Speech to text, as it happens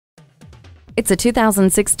It's a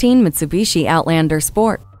 2016 Mitsubishi Outlander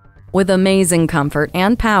Sport. With amazing comfort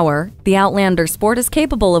and power, the Outlander Sport is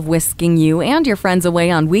capable of whisking you and your friends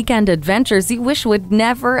away on weekend adventures you wish would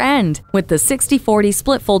never end. With the 60/40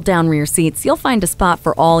 split fold-down rear seats, you'll find a spot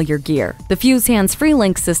for all your gear. The Fuse hands-free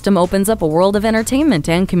link system opens up a world of entertainment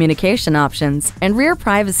and communication options, and rear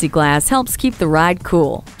privacy glass helps keep the ride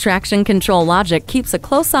cool. Traction control logic keeps a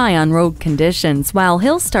close eye on road conditions, while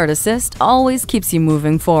hill start assist always keeps you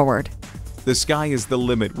moving forward. The sky is the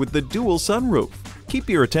limit with the dual sunroof. Keep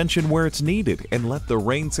your attention where it's needed and let the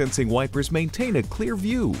rain-sensing wipers maintain a clear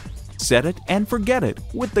view. Set it and forget it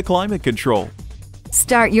with the climate control.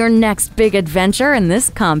 Start your next big adventure in this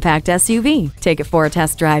compact SUV. Take it for a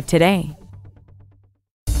test drive today.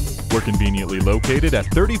 We're conveniently located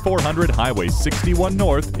at 3400 Highway 61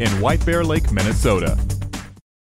 North in White Bear Lake, Minnesota.